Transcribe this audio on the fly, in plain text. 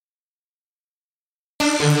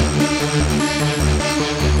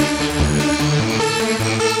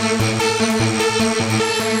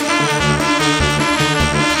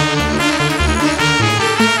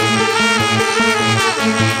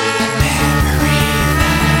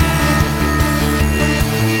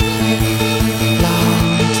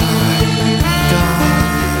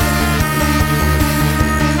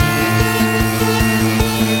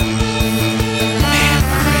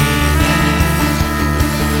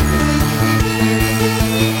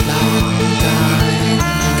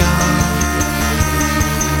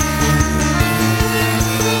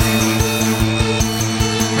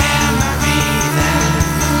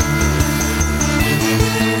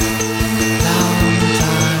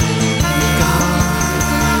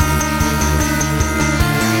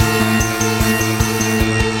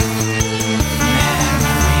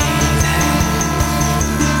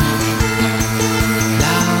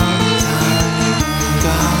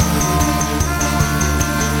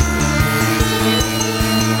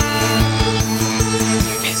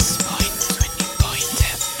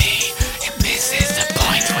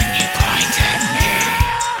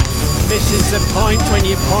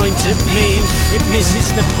at me. It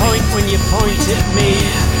misses the point when you point at me.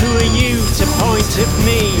 Who are you to point at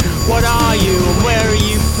me? What are you and where are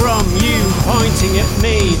you from? You pointing at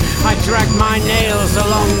me. I drag my nails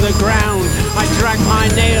along the ground. I drag my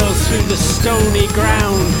nails through the stony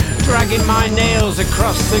ground. Dragging my nails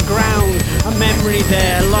across the ground. A memory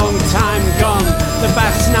there, long time gone. The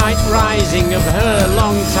vast night rising of her,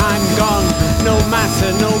 long time gone. No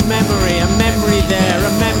matter, no memory, a memory there,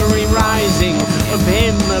 a memory rising. Of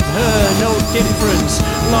him, of her, no difference.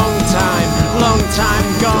 Long time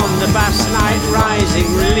gone. The vast night rising,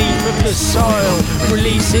 relief of the soil,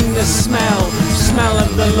 releasing the smell. Smell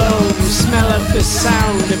of the loam, smell of the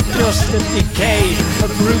sound, of dust, of decay,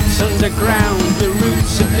 of roots underground, the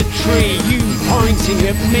roots of the tree. You pointing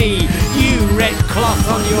at me, you red cloth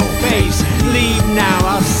on your face. Leave now,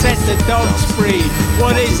 I'll set the dogs free.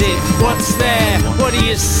 What is it? What's there? What do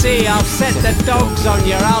you see? I'll set the dogs on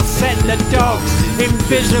you, I'll set the dogs.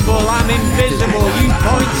 Invisible, I'm invisible. You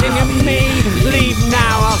pointing at me? Leave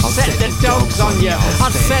now, I'll set the dogs on you,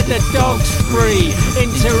 I'll set the dogs free.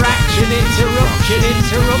 Interaction, interruption,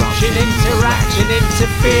 interruption, interaction,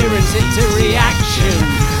 interference, interreaction.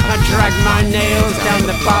 I drag my nails down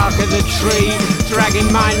the bark of the tree,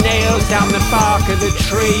 dragging my nails down the bark of the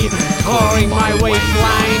tree, clawing my way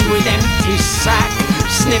blind with empty sack,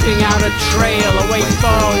 sniffing out a trail, a way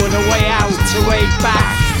forward, a way out, a way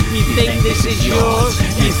back. You think this is yours?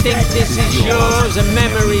 You think this is yours? A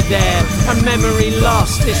memory there, a memory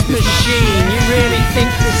lost. This machine, you really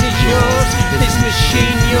think this is yours? This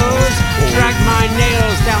machine yours? Drag my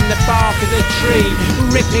nails down the bark of the tree,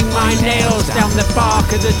 ripping my nails down the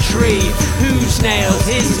bark of the tree. Whose nails?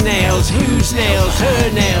 His nails. Whose nails?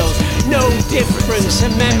 Her nails. No difference, a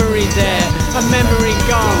memory there, a memory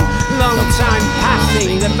gone. Long time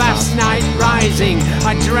passing, the vast night rising.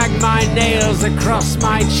 I drag my nails across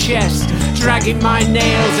my chest, dragging my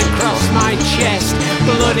nails across my chest,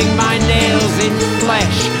 blooding my nails in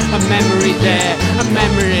flesh. A memory there, a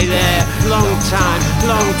memory there. Long time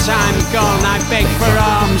gone. I beg for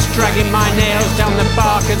alms, dragging my nails down the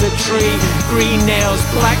bark of the tree. Green nails,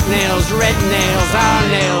 black nails, red nails, our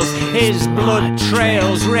nails. His blood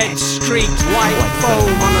trails, red streaked, white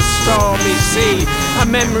foam on a stormy sea. A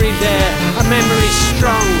memory there, a memory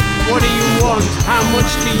strong. What do you want? How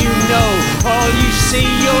much do you know? All you see,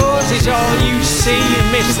 yours is all you see. You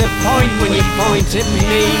miss the point when you point at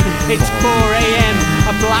me. It's 4 a.m,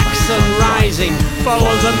 a black sun rising.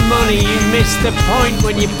 Follow the money, you miss the point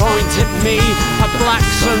when you point at me. A black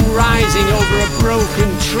sun rising over a broken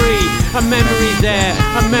tree. A memory there,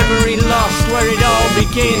 a memory lost. Where it all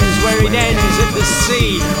begins, where it ends at the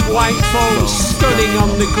sea. White foam scudding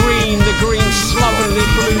on the green slovenly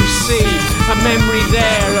blue sea. A memory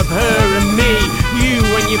there of her and me. You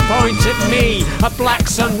when you point at me. A black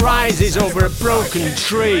sun rises over a broken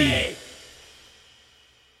tree.